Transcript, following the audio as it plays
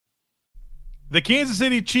The Kansas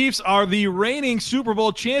City Chiefs are the reigning Super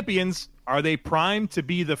Bowl champions. Are they primed to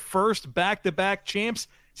be the first back-to-back champs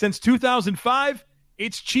since 2005?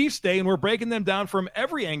 It's Chiefs Day, and we're breaking them down from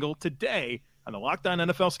every angle today on the Locked On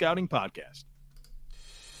NFL Scouting Podcast.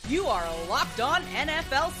 You are Locked On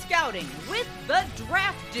NFL Scouting with the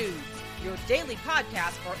Draft Dudes, your daily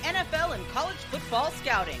podcast for NFL and college football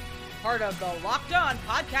scouting. Part of the Locked On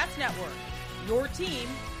Podcast Network, your team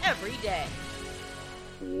every day.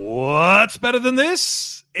 What's better than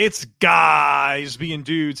this? It's guys being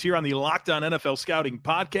dudes here on the Locked On NFL Scouting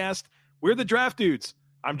Podcast. We're the Draft Dudes.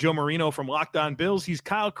 I'm Joe Marino from Locked On Bills. He's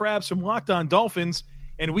Kyle Krabs from Locked On Dolphins.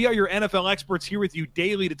 And we are your NFL experts here with you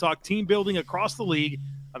daily to talk team building across the league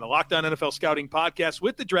on the Locked On NFL Scouting Podcast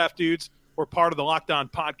with the Draft Dudes. We're part of the Locked On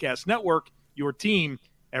Podcast Network, your team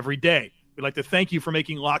every day. We'd like to thank you for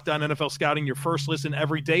making Locked On NFL Scouting your first listen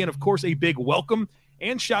every day. And, of course, a big welcome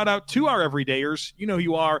and shout out to our everydayers. You know who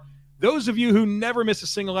you are. Those of you who never miss a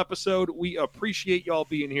single episode, we appreciate y'all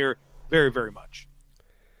being here very, very much.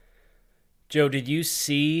 Joe, did you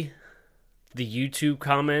see the YouTube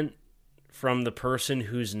comment from the person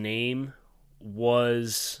whose name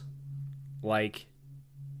was like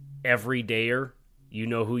everydayer? You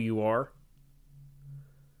know who you are?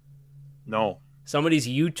 No. Somebody's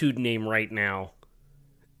YouTube name right now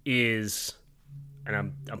is, and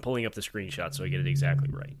I'm pulling up the screenshot so I get it exactly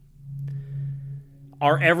right.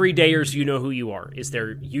 Our everydayers, you know who you are, is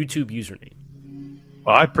their YouTube username.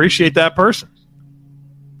 Well, I appreciate that person.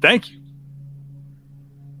 Thank you.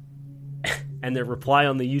 And their reply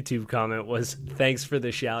on the YouTube comment was, thanks for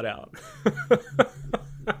the shout out.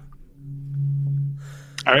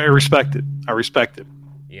 I respect it.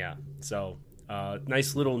 Yeah, so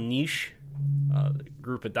nice little niche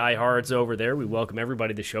group of diehards over there. We welcome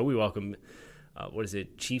everybody to the show. We welcome,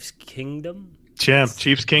 Chiefs Kingdom?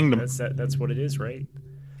 Chiefs Kingdom. That's what it is, right?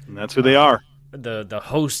 And that's who they are. The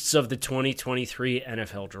hosts of the 2023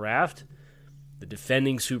 NFL Draft, the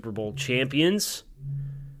defending Super Bowl champions.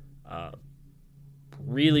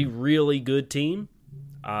 Really, really good team.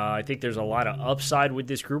 I think there's a lot of upside with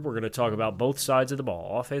this group. We're going to talk about both sides of the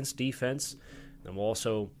ball, offense, defense, and we'll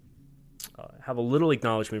also have a little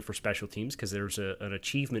acknowledgement for special teams because there's an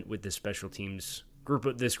achievement with this special teams group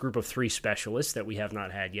of three specialists that we have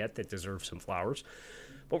not had yet that deserve some flowers.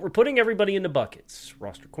 But we're putting everybody into buckets: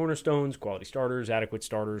 roster cornerstones, quality starters, adequate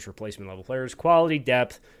starters, replacement level players, quality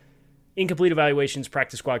depth, incomplete evaluations,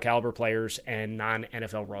 practice squad caliber players, and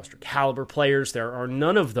non-NFL roster caliber players. There are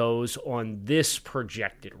none of those on this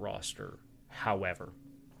projected roster, however.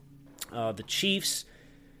 The Chiefs,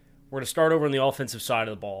 we're going to start over on the offensive side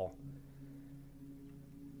of the ball.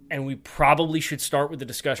 And we probably should start with the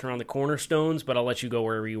discussion around the cornerstones, but I'll let you go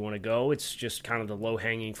wherever you want to go. It's just kind of the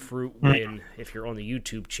low-hanging fruit if you're on the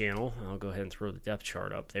YouTube channel. I'll go ahead and throw the depth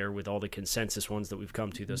chart up there with all the consensus ones that we've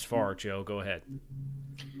come to thus far. Joe, go ahead.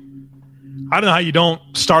 I don't know how you don't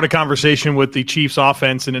start a conversation with the Chiefs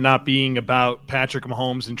offense and it not being about Patrick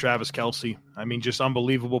Mahomes and Travis Kelce. I mean, just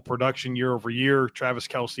unbelievable production year over year. Travis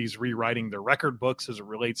Kelce's rewriting the record books as it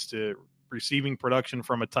relates to receiving production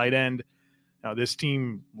from a tight end. Now, this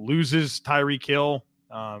team loses Tyreek Hill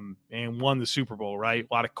and won the Super Bowl, right?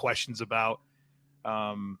 A lot of questions about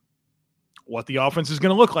what the offense is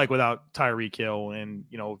going to look like without Tyreek Hill. And,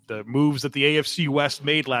 you know, the moves that the AFC West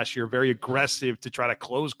made last year, very aggressive to try to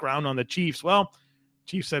close ground on the Chiefs. Well,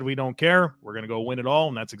 Chiefs said, we don't care. We're going to go win it all.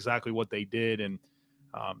 And that's exactly what they did. And,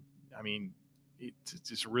 it's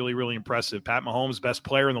just really, really impressive. Pat Mahomes, best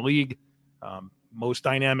player in the league, most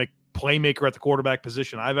dynamic playmaker at the quarterback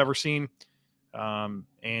position I've ever seen.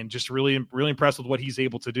 And just really, really impressed with what he's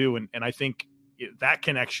able to do. And I think that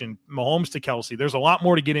connection, Mahomes to Kelce, there's a lot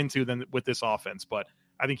more to get into than with this offense, but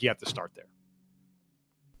I think you have to start there.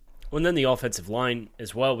 Well, and then the offensive line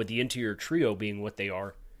as well, with the interior trio being what they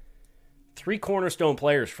are. 3 cornerstone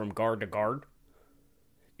players from guard to guard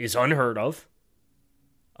is unheard of.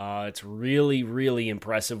 It's really, really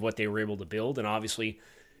impressive what they were able to build. And obviously,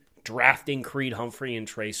 drafting Creed Humphrey and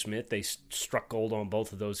Trey Smith, they struck gold on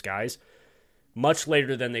both of those guys. Much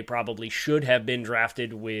later than they probably should have been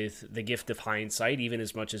drafted with the gift of hindsight, even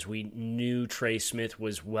as much as we knew Trey Smith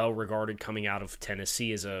was well-regarded coming out of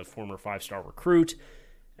Tennessee as a former 5-star recruit.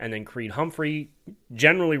 And then Creed Humphrey,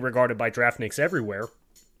 generally regarded by draftniks everywhere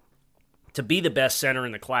to be the best center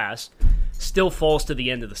in the class, still falls to the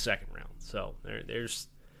end of the second round. So there's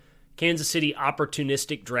Kansas City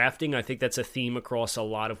opportunistic drafting. I think that's a theme across a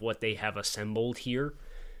lot of what they have assembled here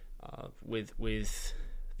with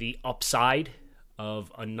the upside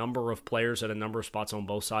of a number of players at a number of spots on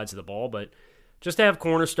both sides of the ball, but Just to have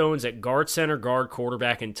cornerstones at guard, center, guard,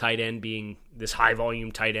 quarterback, and tight end being this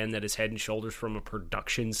high-volume tight end that is head and shoulders from a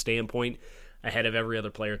production standpoint ahead of every other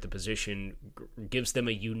player at the position gives them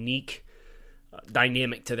a unique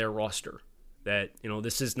dynamic to their roster. That,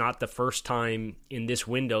 this is not the first time in this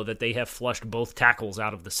window that they have flushed both tackles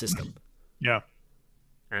out of the system. Yeah.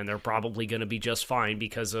 And they're probably going to be just fine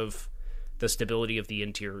because of the stability of the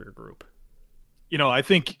interior group. I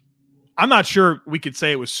think I'm not sure we could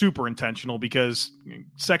say it was super intentional because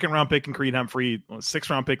 2nd-round pick in Creed Humphrey,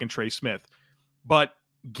 6th-round pick in Trey Smith. But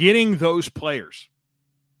getting those players,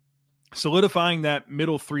 solidifying that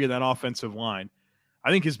middle three of that offensive line,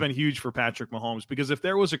 I think has been huge for Patrick Mahomes, because if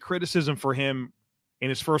there was a criticism for him in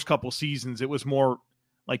his first couple seasons, it was more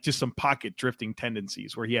like just some pocket drifting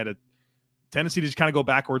tendencies where he had a tendency to just kind of go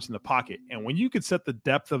backwards in the pocket. And when you could set the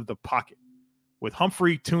depth of the pocket with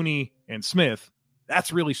Humphrey, Tooney, and Smith,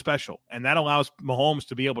 that's really special. And that allows Mahomes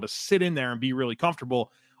to be able to sit in there and be really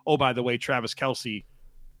comfortable. Oh, by the way, Travis Kelce,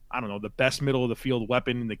 the best middle of the field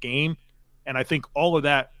weapon in the game. And I think all of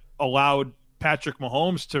that allowed Patrick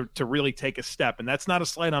Mahomes to really take a step. And that's not a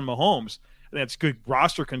slight on Mahomes. That's good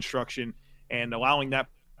roster construction and allowing that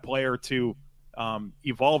player to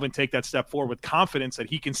evolve and take that step forward with confidence that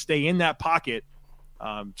he can stay in that pocket,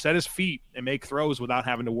 set his feet, and make throws without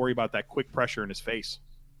having to worry about that quick pressure in his face.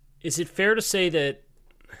 Is it fair to say that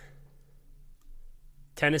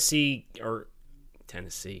Kansas City,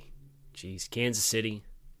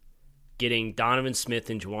 getting Donovan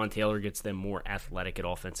Smith and Jawaan Taylor gets them more athletic at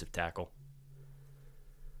offensive tackle?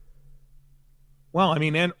 Well,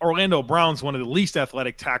 and Orlando Brown's one of the least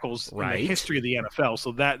athletic tackles in the history of the NFL,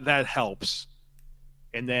 so that helps.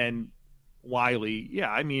 And then Wiley,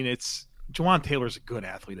 it's Jawaan Taylor's a good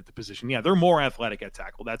athlete at the position. Yeah, they're more athletic at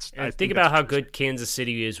tackle. Think about how good Kansas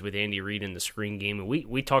City is with Andy Reid in the screen game. And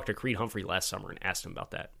we talked to Creed Humphrey last summer and asked him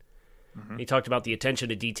about that. Mm-hmm. He talked about the attention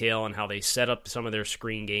to detail and how they set up some of their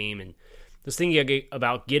screen game. And this thing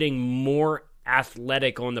about getting more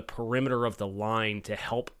athletic on the perimeter of the line to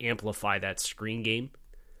help amplify that screen game,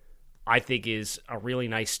 I think is a really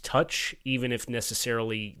nice touch, even if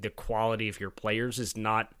necessarily the quality of your players is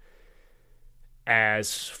not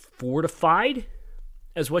as fortified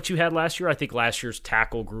as what you had last year. I think last year's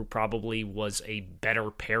tackle group probably was a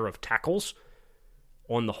better pair of tackles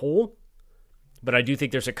on the whole, but I do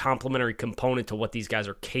think there's a complementary component to what these guys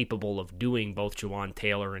are capable of doing, both Jawaan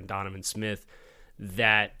Taylor and Donovan Smith,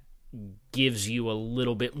 that gives you a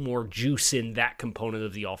little bit more juice in that component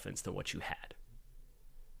of the offense than what you had.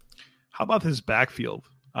 How about this backfield?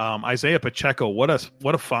 Isaiah Pacheco, what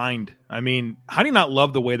a find. How do you not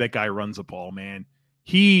love the way that guy runs the ball, man?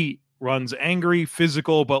 He runs angry,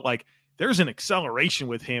 physical, but there's an acceleration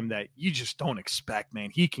with him that you just don't expect, man.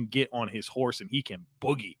 He can get on his horse and he can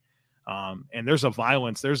boogie. And there's a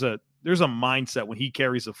violence, there's a mindset when he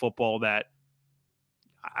carries the football that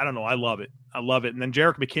I don't know. I love it. And then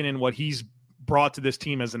Jerick McKinnon, what he's brought to this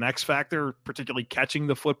team as an X factor, particularly catching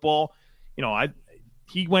the football.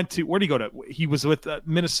 He went to, where did he go to? He was with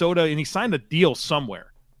Minnesota, and he signed a deal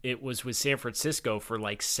somewhere. It was with San Francisco for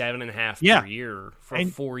 $7.5 per year for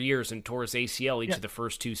 4 years, and tore his ACL each of the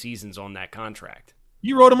first 2 seasons on that contract.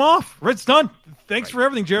 You wrote him off. It's done. Thanks for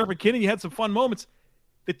everything, Jerick McKinnon. You had some fun moments.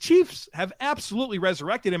 The Chiefs have absolutely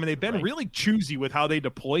resurrected him, and they've been really choosy with how they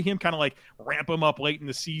deploy him, kind of ramp him up late in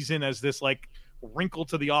the season as this wrinkle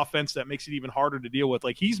to the offense that makes it even harder to deal with.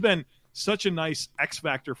 He's been such a nice X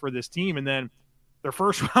factor for this team. And then their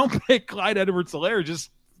first round pick, Clyde Edwards-Helaire,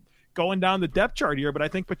 just going down the depth chart here. But I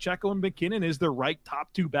think Pacheco and McKinnon is the right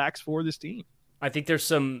top 2 backs for this team. I think there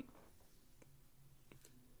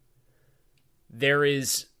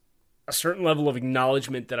is a certain level of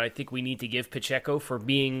acknowledgement that I think we need to give Pacheco for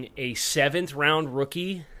being a 7th-round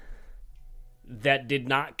rookie that did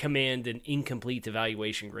not command an incomplete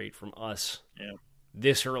evaluation grade from us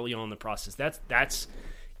this early on in the process. That's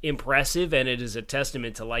impressive, and it is a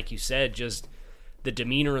testament to, like you said, just the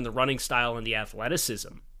demeanor and the running style and the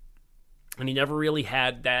athleticism. And he never really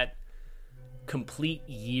had that complete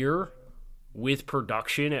year with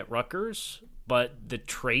production at Rutgers, but the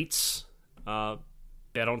traits,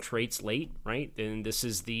 bet on traits late, right? And this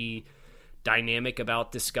is the dynamic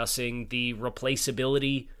about discussing the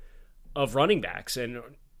replaceability of running backs and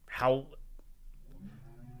how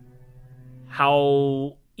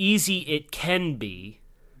easy it can be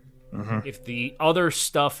if the other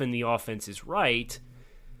stuff in the offense is right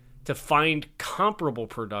to find comparable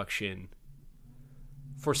production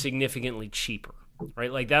for significantly cheaper,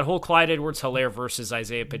 right? That whole Clyde Edwards-Helaire versus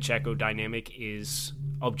Isaiah Pacheco dynamic is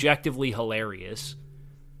objectively hilarious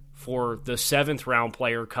for the 7th-round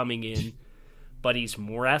player coming in, but he's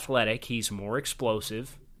more athletic, he's more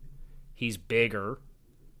explosive, He's bigger.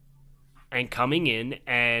 And coming in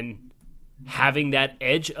and having that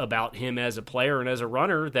edge about him as a player and as a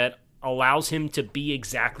runner that allows him to be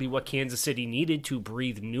exactly what Kansas City needed to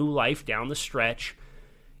breathe new life down the stretch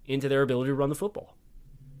into their ability to run the football.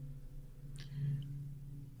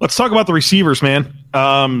 Let's talk about the receivers, man.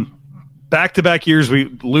 Back-to-back years, we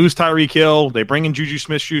lose Tyreek Hill. They bring in Juju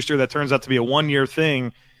Smith-Schuster. That turns out to be a one-year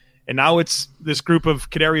thing. And now it's this group of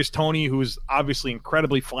Kadarius Toney, who is obviously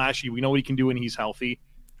incredibly flashy. We know what he can do when he's healthy.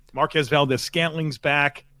 Marquez Valdes-Scantling's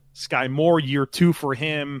back. Sky Moore, year 2 for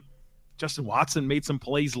him. Justin Watson made some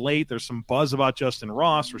plays late. There's some buzz about Justin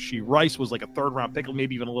Ross. Rashee Rice was like a third-round pick,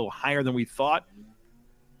 maybe even a little higher than we thought.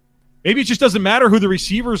 Maybe it just doesn't matter who the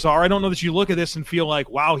receivers are. I don't know that you look at this and feel like,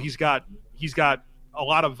 wow, he's got a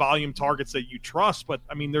lot of volume targets that you trust. But,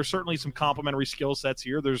 I mean, there's certainly some complementary skill sets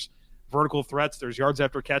here. There's vertical threats. There's yards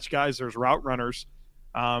after catch guys. There's route runners.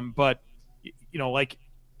 But, you know, like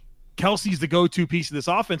Kelsey's the go-to piece of this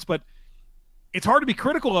offense. But it's hard to be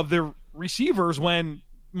critical of their receivers when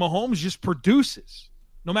Mahomes just produces,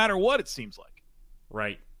 no matter what it seems like.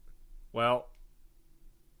 Right. Well,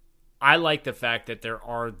 I like the fact that there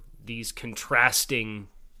are these contrasting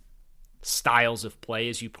styles of play,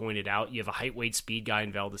 as you pointed out. You have a height, weight, speed guy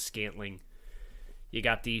in Valdes-Scantling. You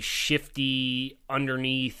got these shifty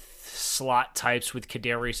underneath slot types with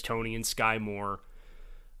Kadarius Toney and Sky Moore.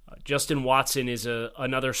 Justin Watson is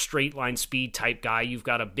another straight line speed type guy. You've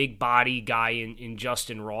got a big body guy in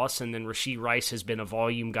Justin Ross, and then Rashee Rice has been a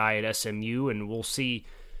volume guy at SMU, and we'll see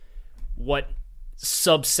what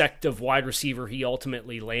subsect of wide receiver he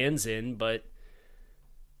ultimately lands in. But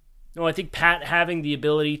no, I think Pat having the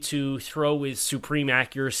ability to throw with supreme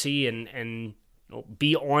accuracy and you know,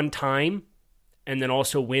 be on time and then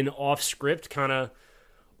also win off script kind of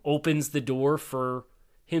opens the door for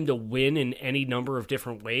him to win in any number of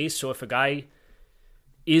different ways. So if a guy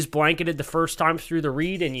is blanketed the first time through the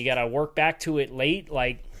read and you got to work back to it late,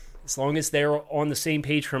 like as long as they're on the same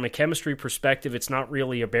page from a chemistry perspective, it's not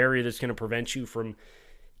really a barrier that's going to prevent you from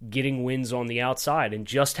getting wins on the outside. And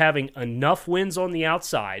just having enough wins on the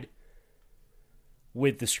outside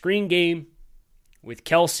with the screen game, with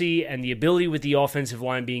Kelsey, and the ability with the offensive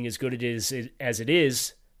line being as good as it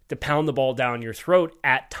is to pound the ball down your throat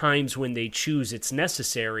at times when they choose it's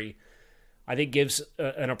necessary, I think gives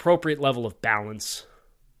an appropriate level of balance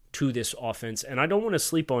to this offense. And I don't want to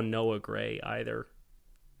sleep on Noah Gray either,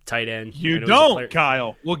 tight end. You don't,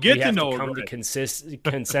 Kyle. We'll get to Noah Gray. We have to come to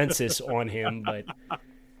consensus on him, but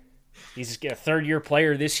he's a third-year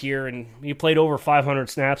player this year, and he played over 500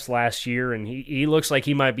 snaps last year, and he looks like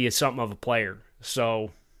he might be something of a player.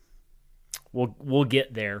 So we'll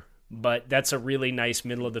get there. But that's a really nice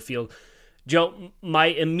middle of the field. Joe, my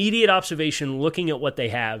immediate observation looking at what they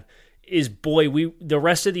have is, boy, the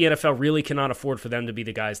rest of the NFL really cannot afford for them to be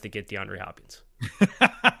the guys that get DeAndre Hopkins.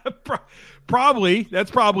 Probably.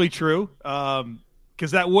 That's probably true.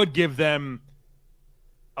 Because that would give them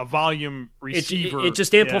a volume receiver. It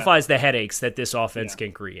just amplifies the headaches that this offense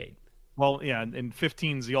can create. Well, yeah, and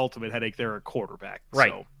 15 is the ultimate headache. They're a quarterback.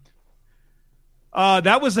 Right. So.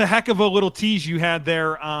 That was a heck of a little tease you had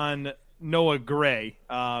there on Noah Gray.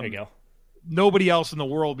 There you go. Nobody else in the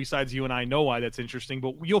world besides you and I know why that's interesting,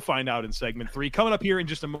 but you'll find out in segment 3. Coming up here in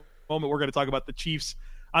just a moment, we're going to talk about the Chiefs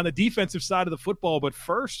on the defensive side of the football. But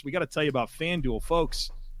first, we got to tell you about FanDuel,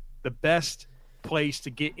 folks. The best place to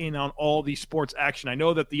get in on all the sports action. I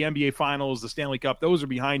know that the NBA Finals, the Stanley Cup, those are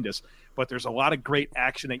behind us, but there's a lot of great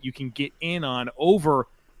action that you can get in on over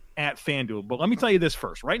at FanDuel. But let me tell you this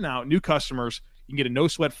first. Right now, new customers, you can get a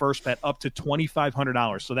no-sweat first bet up to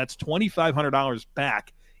 $2,500. So that's $2,500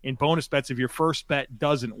 back in bonus bets if your first bet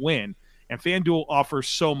doesn't win. And FanDuel offers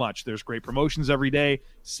so much. There's great promotions every day,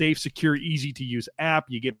 safe, secure, easy-to-use app.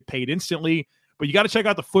 You get paid instantly. But you got to check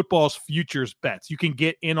out the football's futures bets. You can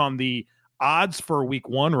get in on the odds for week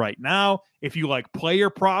 1 right now. If you like player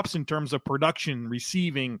props in terms of production,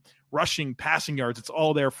 receiving, rushing, passing yards, it's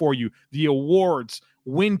all there for you. The awards,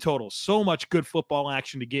 win totals, so much good football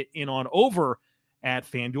action to get in on over at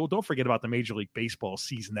FanDuel. Don't forget about the Major League Baseball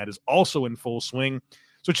season that is also in full swing.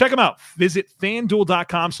 So check them out. Visit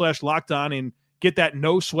FanDuel.com/lockedon and get that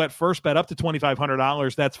no sweat first bet up to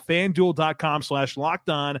 $2,500. That's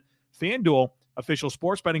FanDuel.com/lockedon. FanDuel, official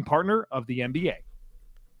sports betting partner of the NBA.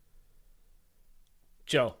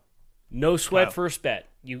 Joe, no sweat first bet.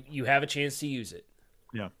 You have a chance to use it.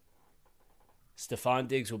 Yeah. Stephon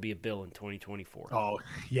Diggs will be a Bill in 2024. Oh,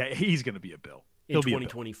 yeah, he's going to be a Bill. In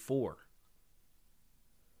 2024.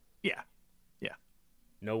 Yeah.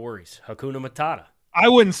 No worries. Hakuna Matata. I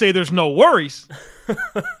wouldn't say there's no worries.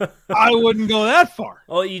 I wouldn't go that far.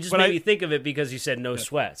 Oh, you just made me think of it because you said no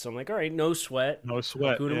sweat. So I'm like, all right, no sweat. No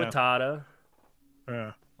sweat. Hakuna Matata.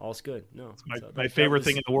 Yeah. All's good. No, my favorite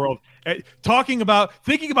thing in the world. Thinking about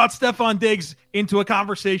Stefon Diggs into a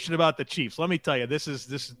conversation about the Chiefs. Let me tell you, this is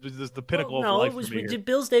the pinnacle of life for me here.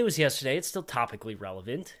 Bill's Day was yesterday. It's still topically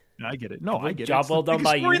relevant. I get it. No, I get it. Job well done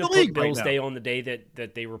by you to put Bill's Day on the day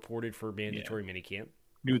that they reported for mandatory minicamp.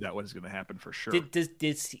 Knew that was going to happen for sure.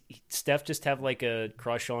 Did Steph just have like a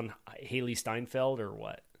crush on Haley Steinfeld or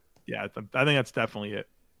what? Yeah, I think that's definitely it.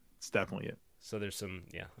 It's definitely it. So there's some,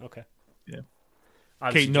 okay. Yeah.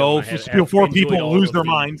 Okay, before people lose their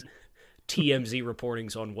minds. TMZ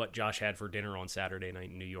reportings on what Josh had for dinner on Saturday night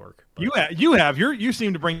in New York. But You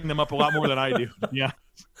seem to bring them up a lot more than I do. Yeah.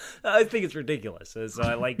 I think it's ridiculous. So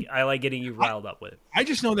I like getting you riled up with it. I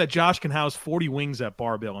just know that Josh can house 40 wings at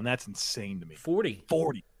Bar-Bill, and that's insane to me. 40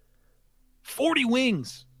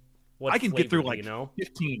 wings. What I can flavor, get through like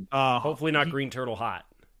 15. Hopefully not green turtle hot.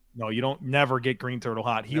 No, you don't never get green turtle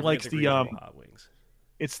hot. He likes the hot wings.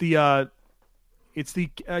 It's the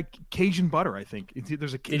Cajun butter, I think.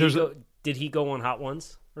 Did he go on Hot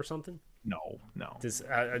Ones or something? No.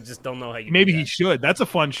 I just don't know how you. Maybe he should. That's a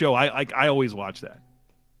fun show. I always watch that.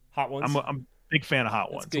 Hot Ones. I'm a big fan of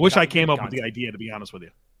Hot Ones. I wish I came up with the idea, to be honest with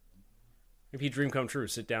you. If you dream come true,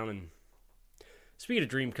 sit down and. Speaking of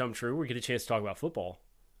dream come true, we get a chance to talk about football.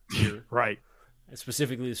 Here. Right.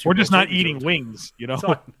 Specifically, we're just not eating wings, you know.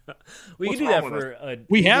 We can do that for a.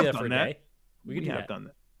 We have done that. We have done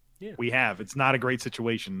that. Yeah. We have. It's not a great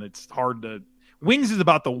situation. It's hard to. Wings is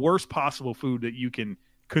about the worst possible food that you can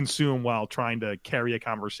consume while trying to carry a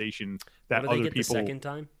conversation that other people. The second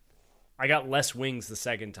time? I got less wings the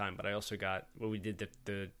second time, but I also got we did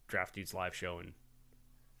the Draft Dudes live show in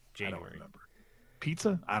January. I don't remember.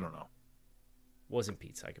 Pizza? I don't know. Wasn't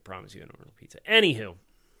pizza. I could promise you I don't order pizza. Anywho,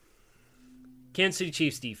 Kansas City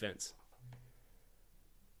Chiefs defense.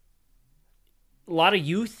 A lot of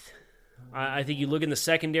youth. I think you look in the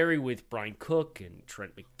secondary with Brian Cook and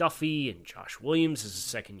Trent McDuffie and Josh Williams as a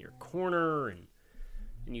second-year corner, and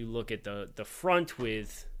you look at the front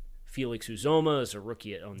with Felix Uzoma as a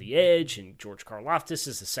rookie on the edge and George Karlaftis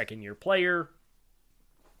as a second-year player.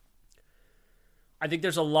 I think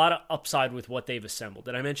there's a lot of upside with what they've assembled.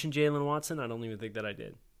 Did I mention Jalen Watson? I don't even think that I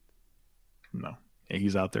did. No. Yeah,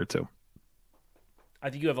 he's out there too.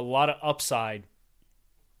 I think you have a lot of upside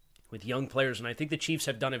with young players, and I think the Chiefs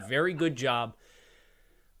have done a very good job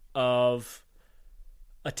of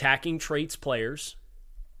attacking traits players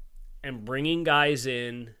and bringing guys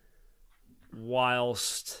in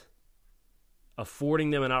whilst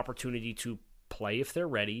affording them an opportunity to play if they're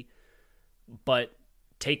ready, but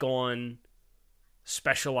take on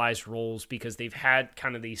specialized roles because they've had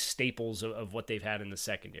kind of these staples of what they've had in the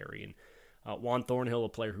secondary. And Juan Thornhill, a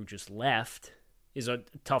player who just left, is a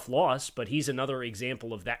tough loss, but he's another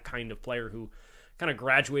example of that kind of player who kind of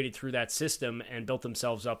graduated through that system and built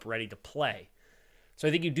themselves up ready to play. So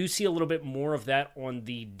I think you do see a little bit more of that on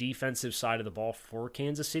the defensive side of the ball for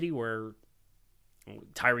Kansas City, where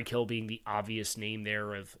Tyreek Hill being the obvious name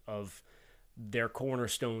there of their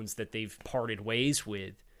cornerstones that they've parted ways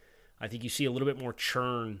with. I think you see a little bit more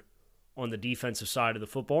churn on the defensive side of the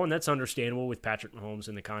football, and that's understandable with Patrick Mahomes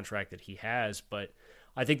and the contract that he has, but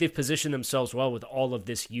I think they've positioned themselves well with all of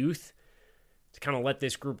this youth to kind of let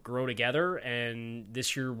this group grow together, and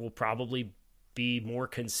this year will probably be more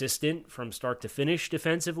consistent from start to finish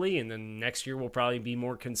defensively, and then next year will probably be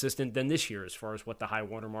more consistent than this year as far as what the high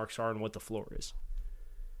watermarks are and what the floor is.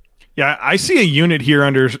 Yeah, I see a unit here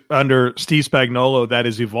under Steve Spagnuolo that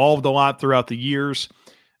has evolved a lot throughout the years,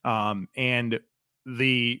 and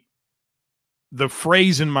the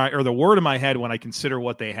phrase the word in my head when I consider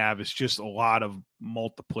what they have is just a lot of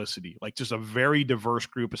multiplicity, like just a very diverse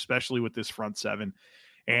group, especially with this front seven.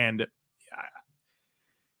 And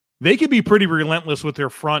they can be pretty relentless with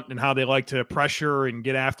their front and how they like to pressure and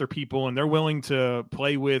get after people. And they're willing to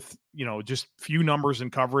play with, just few numbers in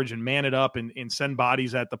coverage and man it up and send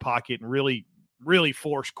bodies at the pocket and really, really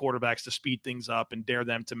force quarterbacks to speed things up and dare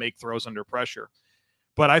them to make throws under pressure.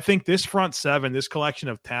 But I think this front seven, this collection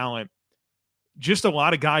of talent, just a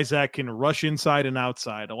lot of guys that can rush inside and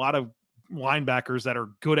outside, a lot of linebackers that are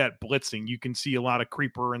good at blitzing. You can see a lot of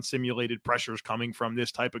creeper and simulated pressures coming from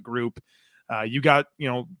this type of group. You got,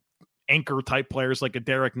 anchor type players like a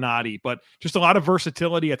Derek Nottie, but just a lot of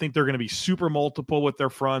versatility. I think they're going to be super multiple with their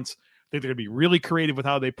fronts. I think they're going to be really creative with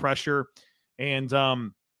how they pressure, and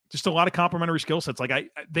just a lot of complementary skill sets.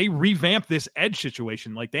 Like they revamped this edge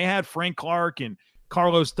situation. Like they had Frank Clark and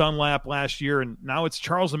Carlos Dunlap last year, and now it's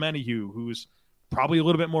Charles Omenihu, who's probably a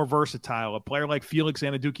little bit more versatile. A player like Felix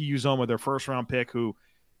Anudike-Uzomah, their first-round pick, who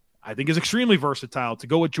I think is extremely versatile, to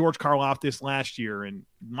go with George Karlaftis last year, and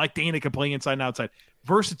Mike Dana can play inside and outside.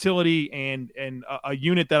 Versatility and a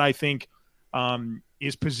unit that I think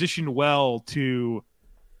is positioned well to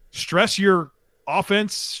stress your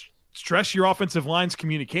offense, stress your offensive line's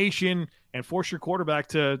communication, and force your quarterback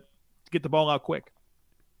to get the ball out quick.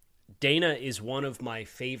 Dana is one of my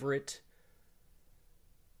favorite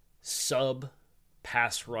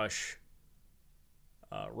sub-pass rush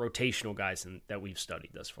rotational guys that we've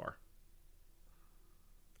studied thus far.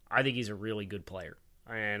 I think he's a really good player,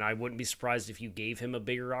 and I wouldn't be surprised if you gave him a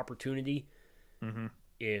bigger opportunity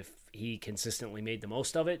if he consistently made the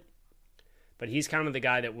most of it. But he's kind of the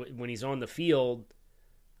guy that when he's on the field,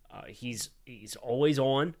 he's always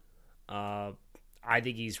on. I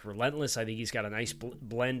think he's relentless. I think he's got a nice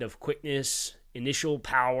blend of quickness, initial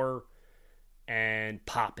power, and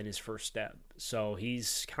pop in his first step. So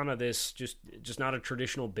he's kind of this just not a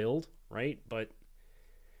traditional build, right? But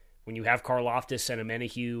when you have Karlaftis and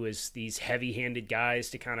Omenihu as these heavy-handed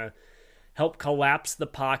guys to kind of help collapse the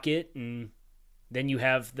pocket, and then you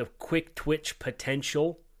have the quick twitch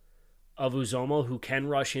potential of Uzomah, who can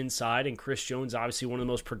rush inside, and Chris Jones, obviously one of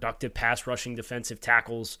the most productive pass-rushing defensive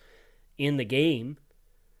tackles in the game.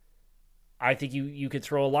 I think you could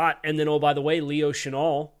throw a lot. And then, oh, by the way, Leo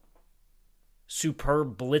Chenal,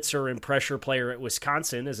 superb blitzer and pressure player at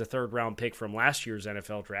Wisconsin as a third-round pick from last year's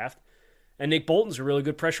NFL draft. And Nick Bolton's a really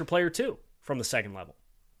good pressure player, too, from the second level.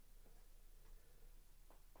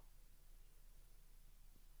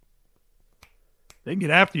 They can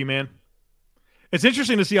get after you, man. It's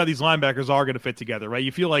interesting to see how these linebackers are going to fit together, right?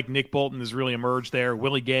 You feel like Nick Bolton has really emerged there.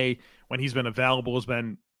 Willie Gay, when he's been available, has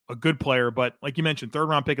been a good player. But like you mentioned,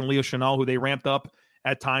 third-round pick in Leo Chenal, who they ramped up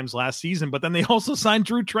at times last season. But then they also signed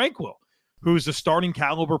Drew Tranquill, who's a starting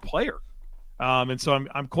caliber player. And so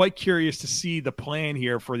I'm quite curious to see the plan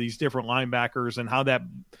here for these different linebackers and how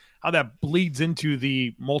that bleeds into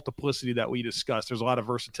the multiplicity that we discussed. There's a lot of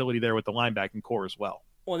versatility there with the linebacking core as well.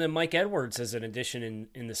 Well, and then Mike Edwards, as an addition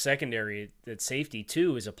in the secondary at safety,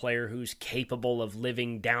 too, is a player who's capable of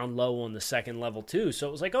living down low on the second level, too. So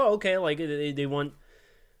it was like, oh, okay, like they want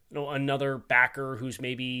another backer who's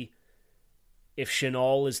maybe, if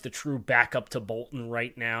Chenal is the true backup to Bolton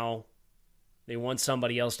right now, they want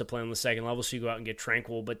somebody else to play on the second level, so you go out and get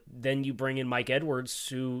Tranquill. But then you bring in Mike Edwards,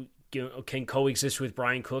 who can coexist with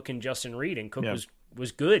Brian Cook and Justin Reed, and Cook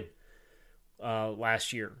was good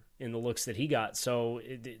last year in the looks that he got. So,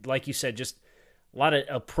 like you said, just a lot of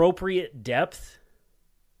appropriate depth,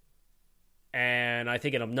 and I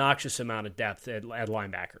think an obnoxious amount of depth at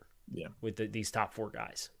linebacker with these top four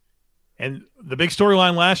guys. And the big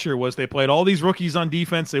storyline last year was they played all these rookies on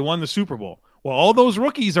defense. They won the Super Bowl. Well, all those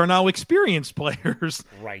rookies are now experienced players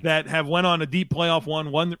that have went on a deep playoff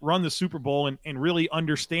run the Super Bowl and really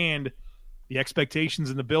understand the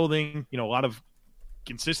expectations in the building. A lot of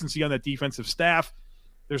consistency on that defensive staff.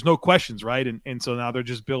 There's no questions, right? And so now they're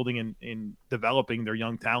just building and developing their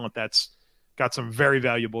young talent that's got some very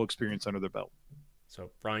valuable experience under their belt.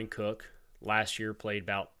 So Brian Cook last year played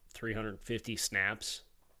about 350 snaps.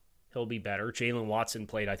 He'll be better. Jalen Watson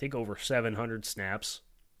played, I think, over 700 snaps.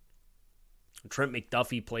 Trent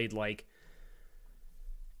McDuffie played like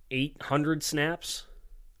 800 snaps.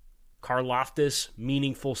 Karlaftis,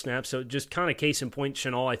 meaningful snaps. So just kind of case in point,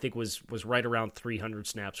 Chenal, I think, was right around 300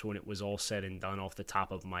 snaps when it was all said and done off the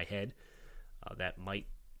top of my head. That might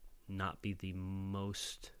not be the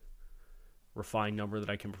most refined number that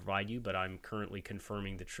I can provide you, but I'm currently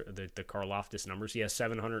confirming the Karlaftis numbers. He has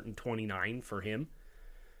 729 for him.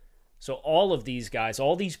 So all of these guys,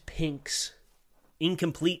 all these pinks,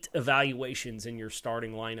 incomplete evaluations in your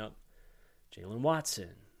starting lineup. Jalen Watson,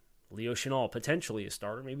 Leo Chenal, potentially a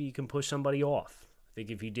starter. Maybe you can push somebody off. I think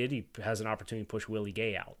if he did, he has an opportunity to push Willie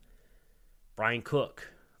Gay out. Brian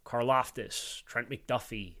Cook, Karlaftis, Trent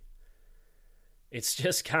McDuffie. It's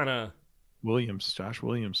just kind of... Josh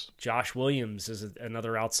Williams. Josh Williams is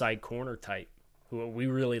another outside corner type who we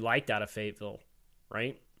really liked out of Fayetteville,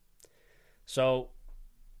 right? So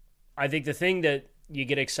I think the thing that you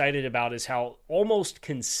get excited about is how almost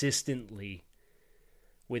consistently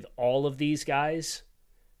with all of these guys,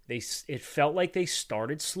 it felt like they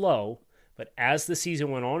started slow, but as the season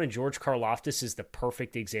went on, and George Karlaftis is the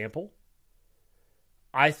perfect example,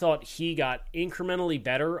 I thought he got incrementally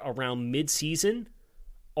better around mid-season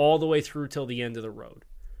all the way through till the end of the road.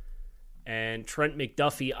 And Trent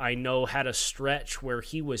McDuffie, I know, had a stretch where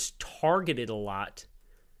he was targeted a lot,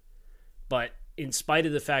 but in spite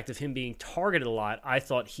of the fact of him being targeted a lot, I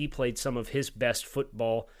thought he played some of his best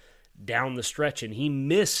football down the stretch, and he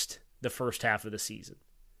missed the first half of the season.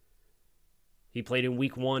 He played in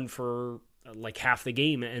week 1 for like half the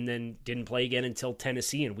game and then didn't play again until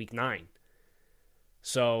Tennessee in week 9.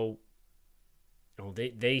 So,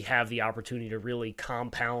 they have the opportunity to really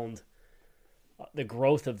compound the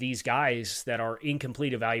growth of these guys that are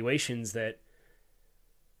incomplete evaluations that,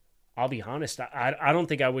 I'll be honest, I don't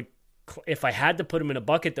think I would, if I had to put them in a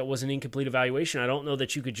bucket that was an incomplete evaluation, I don't know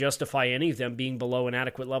that you could justify any of them being below an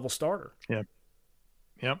adequate level starter. Yeah.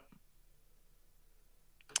 Yep.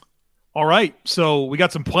 All right. So we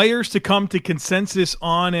got some players to come to consensus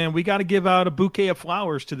on, and we got to give out a bouquet of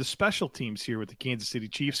flowers to the special teams here with the Kansas City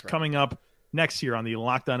Chiefs coming up next year on the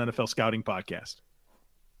Locked On NFL Scouting Podcast.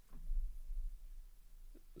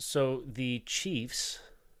 So the Chiefs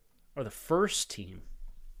are the first team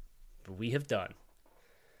that we have done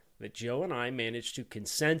that Joe and I managed to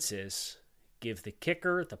consensus give the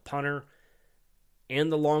kicker, the punter,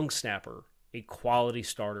 and the long snapper a quality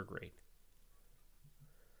starter grade.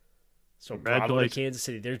 So bravo to Kansas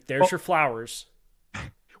City. There's your flowers.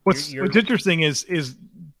 What's interesting is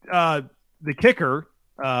the kicker,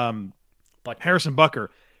 Harrison Butker,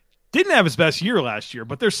 didn't have his best year last year,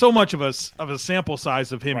 but there's so much of a sample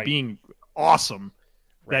size of him being awesome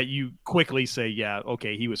that you quickly say, yeah,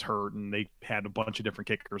 okay, he was hurt, and they had a bunch of different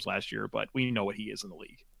kickers last year, but we know what he is in the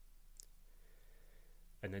league.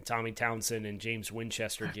 And then Tommy Townsend and James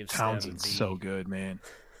Winchester gives Townsend's so good, man.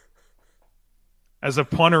 As a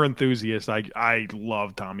punter enthusiast, I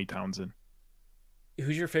love Tommy Townsend.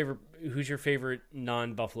 Who's your favorite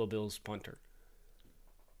non-Buffalo Bills punter?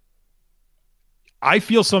 I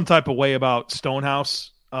feel some type of way about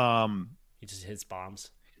Stonehouse. He just hits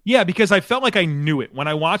bombs. Yeah, because I felt like I knew it. When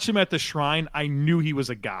I watched him at the Shrine, I knew he was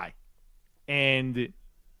a guy. And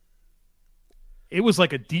it was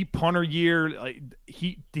like a deep punter year. Like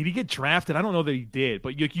did he get drafted? I don't know that he did,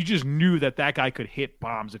 but you just knew that guy could hit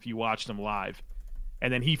bombs if you watched him live.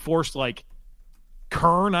 And then he forced like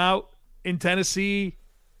Kern out in Tennessee.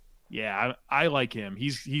 Yeah, I like him. I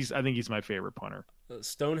think he's my favorite punter.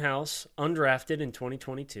 Stonehouse, undrafted in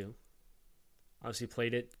 2022. Obviously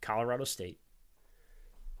played at Colorado State.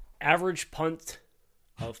 Average punt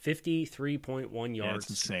of 53.1 yards. Yeah, it's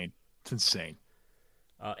insane. It's insane.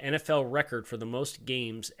 NFL record for the most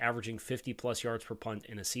games averaging 50-plus yards per punt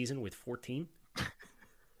in a season with 14.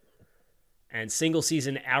 And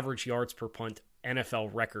single-season average yards per punt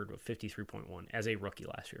NFL record of 53.1 as a rookie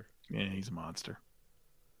last year. Yeah, he's a monster.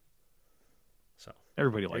 So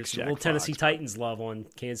everybody likes Jack little Fox, Tennessee Titans love on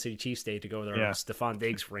Kansas City Chiefs Day to go there on Stephon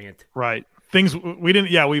Diggs rant. Right. Things we didn't.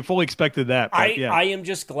 Yeah, we fully expected that. But I am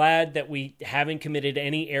just glad that we haven't committed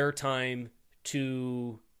any airtime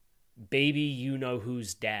to baby you know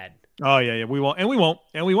who's dad. Oh yeah, we won't.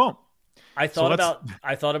 I thought about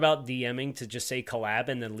DMing to just say collab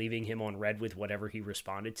and then leaving him on red with whatever he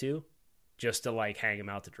responded to, just to like hang him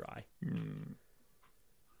out to dry.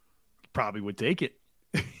 Probably would take it.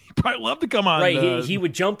 He'd probably love to come on. Right, he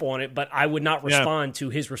would jump on it, but I would not respond to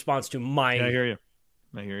his response to my I hear you.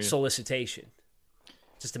 Solicitation,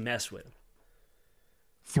 just to mess with him.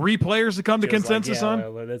 3 players to come to consensus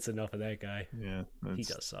on? Well, that's enough of that guy. Yeah. He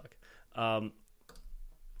does suck.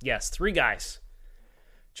 Yes, 3 guys.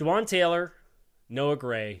 Juwan Taylor, Noah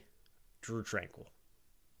Gray, Drew Tranquill.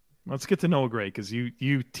 Let's get to Noah Gray because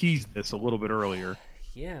you teased this a little bit earlier.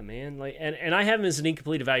 Yeah, man. And I have him as an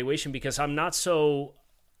incomplete evaluation because I am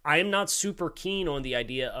not super keen on the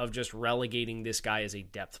idea of just relegating this guy as a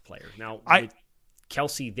depth player. Now, with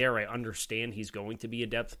Kelsey there, I understand he's going to be a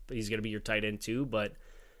depth. He's going to be your tight end too, but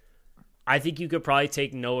I think you could probably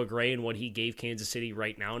take Noah Gray and what he gave Kansas City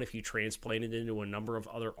right now, and if you transplanted it into a number of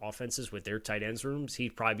other offenses with their tight ends rooms,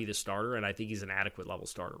 he'd probably be the starter, and I think he's an adequate level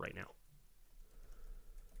starter right now.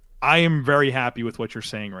 I am very happy with what you're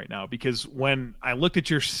saying right now because when I looked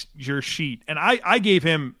at your sheet, and I gave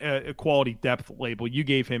him a quality depth label, you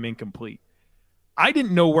gave him incomplete. I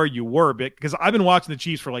didn't know where you were because I've been watching the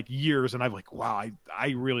Chiefs for like years, and I'm like, wow, I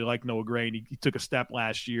really like Noah Gray, and he took a step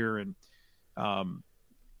last year, and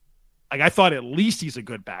I thought at least he's a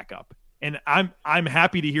good backup, and I'm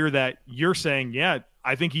happy to hear that you're saying, yeah,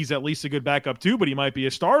 I think he's at least a good backup too, but he might be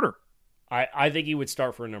a starter. I think he would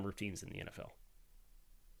start for a number of teams in the NFL.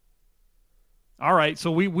 All right,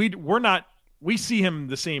 so we see him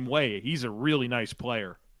the same way. He's a really nice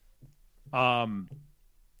player.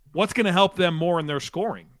 What's going to help them more in their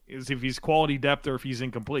scoring is if he's quality depth or if he's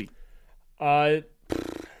incomplete.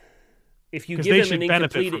 If you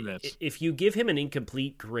give him an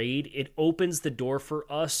incomplete grade, it opens the door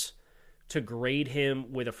for us to grade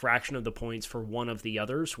him with a fraction of the points for one of the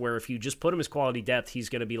others, where if you just put him as quality depth, he's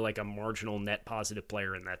going to be like a marginal net positive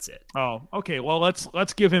player, and that's it. Oh, okay. Well,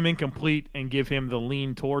 let's give him incomplete and give him the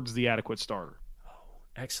lean towards the adequate starter. Oh,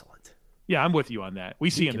 excellent. Yeah, I'm with you on that. We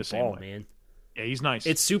see him the same way. Man. Yeah, he's nice.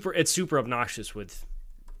 It's super obnoxious with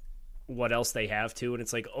what else they have too, and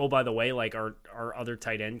it's like, oh, by the way, like our other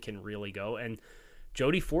tight end can really go, and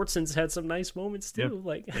Jody Fortson's had some nice moments too.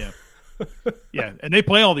 Yeah. Yeah, and they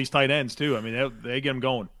play all these tight ends too. I mean, they get them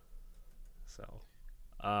going. So,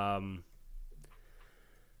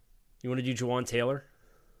 you want to do Jawaan Taylor?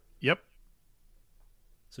 Yep.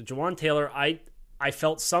 So Jawaan Taylor, I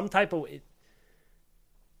felt some type of.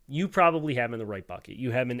 You probably have him in the right bucket.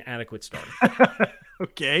 You have him an adequate starter.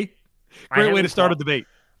 Okay. Great way to start a debate.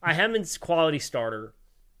 I have him in quality starter.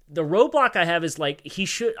 The roadblock I have is like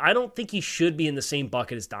I don't think he should be in the same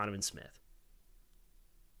bucket as Donovan Smith.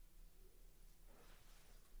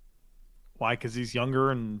 Why? Because he's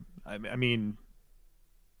younger, and I mean,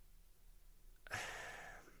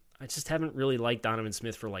 I just haven't really liked Donovan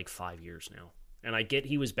Smith for like 5 years now. And I get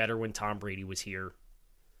he was better when Tom Brady was here.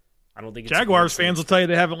 I don't think it's Jaguars fans will tell you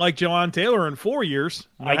they haven't liked Jawaan Taylor in 4 years.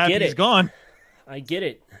 I get it. He's gone. I get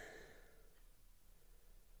it.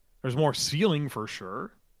 There's more ceiling for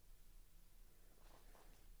sure.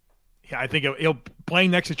 Yeah, I think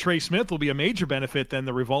playing next to Trey Smith will be a major benefit than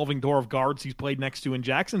the revolving door of guards he's played next to in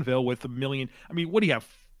Jacksonville with a million. I mean, what do you have?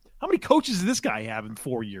 How many coaches does this guy have in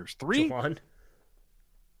 4 years? 3? Jawaan?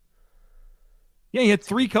 Yeah, he had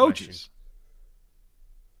 3 coaches.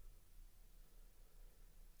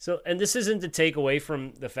 So, and this isn't to take away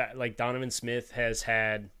from the fact, like Donovan Smith has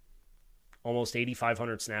had almost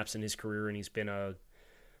 8,500 snaps in his career, and he's been a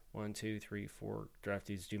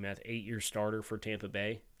draftees do math 8-year starter for Tampa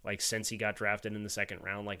Bay. Like since he got drafted in the second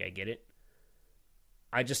round, like I get it.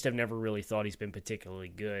 I just have never really thought he's been particularly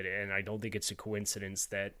good, and I don't think it's a coincidence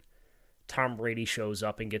that Tom Brady shows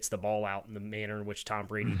up and gets the ball out in the manner in which Tom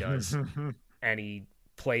Brady does, and he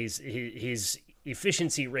plays his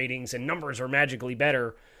efficiency ratings and numbers are magically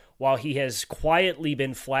better, while he has quietly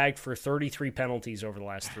been flagged for 33 penalties over the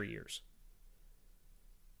last 3 years.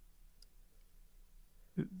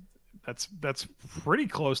 That's pretty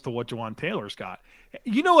close to what Jawaan Taylor's got.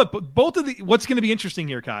 You know what? What's going to be interesting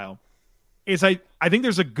here, Kyle, is I think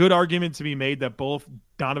there's a good argument to be made that both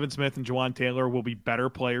Donovan Smith and Jawaan Taylor will be better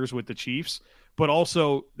players with the Chiefs, but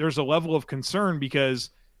also there's a level of concern because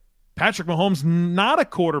Patrick Mahomes not a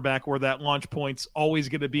quarterback where that launch point's always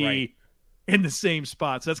going to be in the same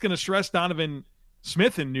spot. So that's going to stress Donovan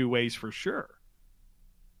Smith in new ways for sure.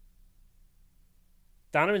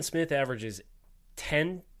 Donovan Smith averages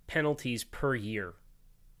 10 penalties per year. And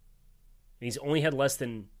he's only had less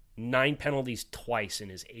than 9 penalties twice in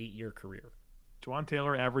his 8-year career. Jawaan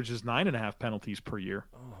Taylor averages 9.5 penalties per year.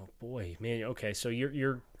 Oh boy, man. Okay, so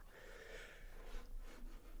you're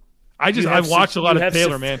I've watched a lot of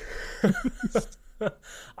Taylor, man.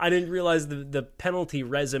 I didn't realize the penalty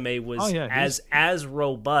resume was as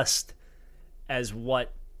robust as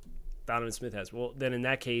what Donovan Smith has. Well, then in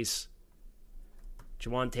that case,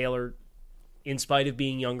 Jawaan Taylor, in spite of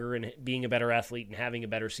being younger and being a better athlete and having a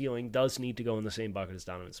better ceiling, does need to go in the same bucket as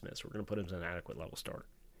Donovan Smith. So we're going to put him as an adequate level starter.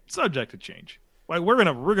 Subject to change. Like we're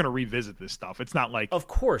gonna revisit this stuff. It's not like, of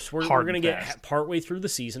course we're going to get partway through the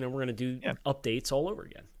season and we're going to do updates all over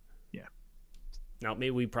again. Yeah. Now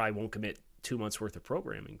maybe we probably won't commit 2 months worth of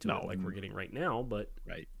programming to it like we're getting right now, but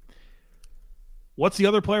right. What's the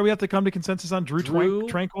other player we have to come to consensus on? Drew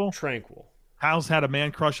Tranquill. Tranquill. Kyle's had a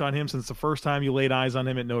man crush on him since the first time you laid eyes on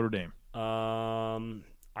him at Notre Dame.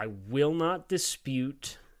 I will not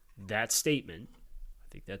dispute that statement.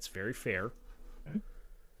 I think that's very fair. Okay.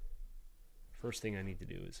 First thing I need to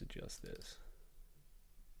do is adjust this.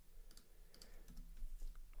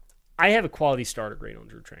 I have a quality starter grade on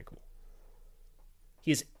Drew Tranquill.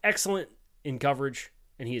 He is excellent in coverage,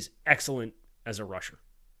 and he is excellent as a rusher.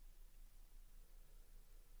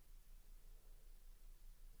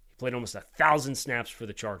 He played almost 1,000 snaps for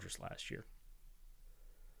the Chargers last year.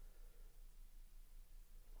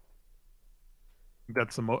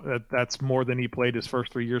 That's more than he played his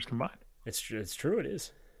first 3 years combined. It's true. It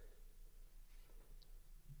is.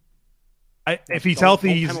 If he's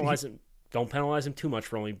healthy, don't penalize him too much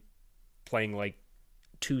for only playing like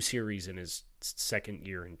 2 series in his second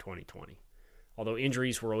year in 2020. Although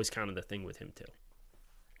injuries were always kind of the thing with him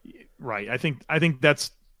too. Right. I think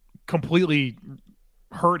that's completely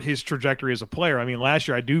hurt his trajectory as a player. I mean, last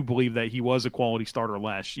year I do believe that he was a quality starter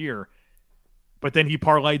last year. But then he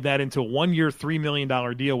parlayed that into a 1-year, $3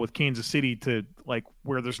 million deal with Kansas City to like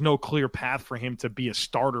where there's no clear path for him to be a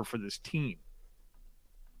starter for this team.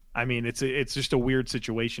 I mean, it's just a weird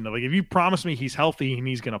situation. Like if you promise me he's healthy and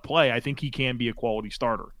he's going to play, I think he can be a quality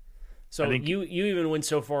starter. So you even went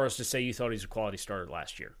so far as to say you thought he was a quality starter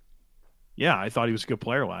last year. Yeah, I thought he was a good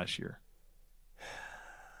player last year.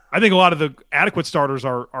 I think a lot of the adequate starters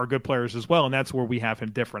are good players as well, and that's where we have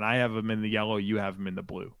him different. I have him in the yellow. You have him in the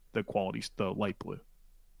blue, the light blue.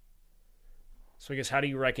 So I guess how do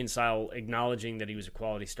you reconcile acknowledging that he was a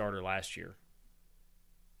quality starter last year?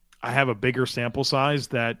 I have a bigger sample size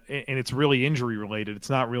and it's really injury related. It's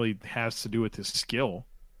not really has to do with his skill.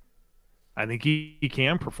 I think he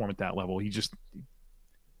can perform at that level.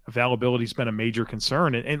 Availability's been a major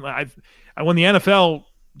concern. And when the NFL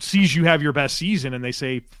sees you have your best season and they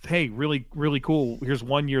say, hey, really, really cool, here's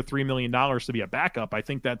 1 year, $3 million to be a backup, I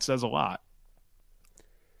think that says a lot.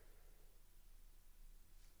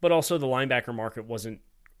 But also the linebacker market wasn't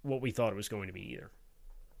what we thought it was going to be either.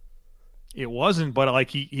 It wasn't, but like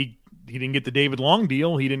he didn't get the David Long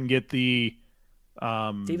deal. He didn't get the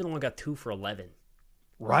David Long got 2 for $11.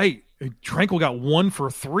 Right. Tranquill got 1 for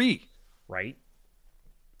 $3. Right.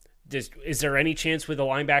 Is there any chance with the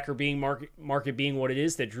linebacker being market being what it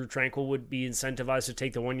is that Drue Tranquill would be incentivized to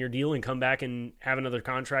take the 1 year deal and come back and have another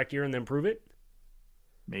contract year and then prove it?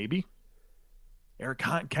 Maybe. Eric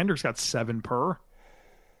Kendricks got 7 per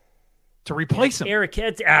to replace him.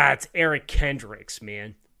 It's Eric Kendricks,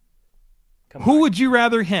 man. Who would you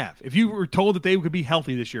rather have if you were told that they could be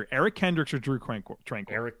healthy this year? Eric Kendricks or Drue Tranquill?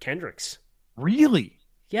 Eric Kendricks. Really?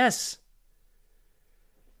 Yes.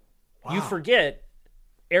 Wow. You forget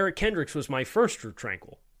Eric Kendricks was my first Drue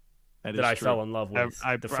Tranquill that I true. fell in love with.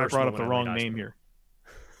 I brought up the wrong name here.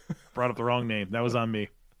 Brought up the wrong name. That was on me.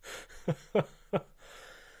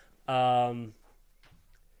 Let's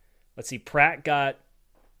see. Pratt got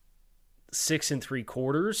 6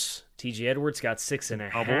 3/4. TJ Edwards got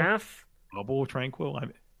 6.5. Double Tranquill.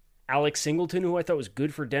 Alex Singleton, who I thought was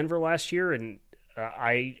good for Denver last year, and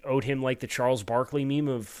I owed him like the Charles Barkley meme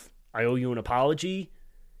of I owe you an apology.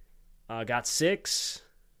 Got 6.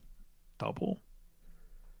 Double.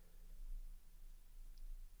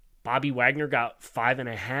 Bobby Wagner got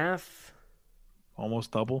 5.5.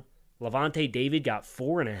 Almost double. Levante David got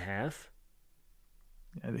 4.5.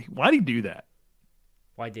 Why did he do that?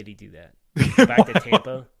 Why did he do that? Go back to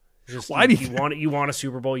Tampa. Just, why do you want a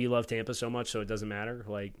Super Bowl? You love Tampa so much, so it doesn't matter.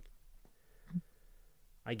 Like,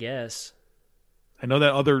 I guess. I know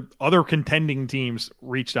that other contending teams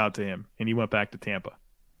reached out to him, and he went back to Tampa.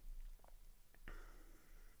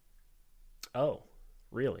 Oh,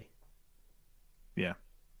 really? Yeah.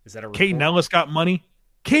 Is that a report? Caden Ellis got money.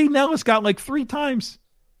 Caden Ellis got like 3 times.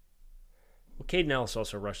 Well, Caden Ellis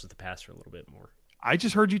also rushes the passer a little bit more. I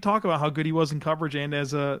just heard you talk about how good he was in coverage and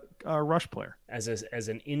as a rush player. As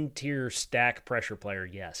an interior stack pressure player,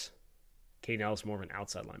 yes. Caden Ellis more of an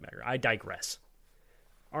outside linebacker. I digress.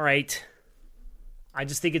 All right. I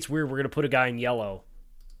just think it's weird we're going to put a guy in yellow.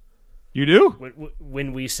 You do?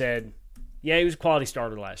 When we said, yeah, he was a quality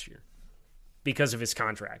starter last year because of his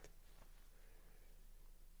contract.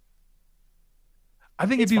 I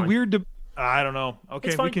think it'd be weird to. I don't know.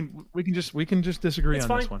 Okay, we can just disagree on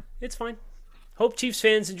this one. It's fine. Hope Chiefs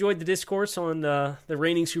fans enjoyed the discourse on the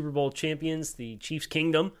reigning Super Bowl champions, the Chiefs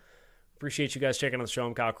Kingdom. Appreciate you guys checking out the show.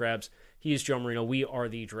 I'm Kyle Krabs. He is Joe Marino. We are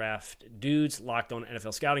the Draft Dudes, locked on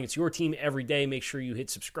NFL Scouting. It's your team every day. Make sure you hit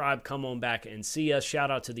subscribe. Come on back and see us. Shout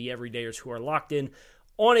out to the everydayers who are locked in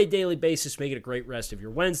on a daily basis. Make it a great rest of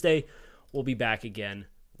your Wednesday. We'll be back again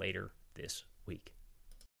later this week.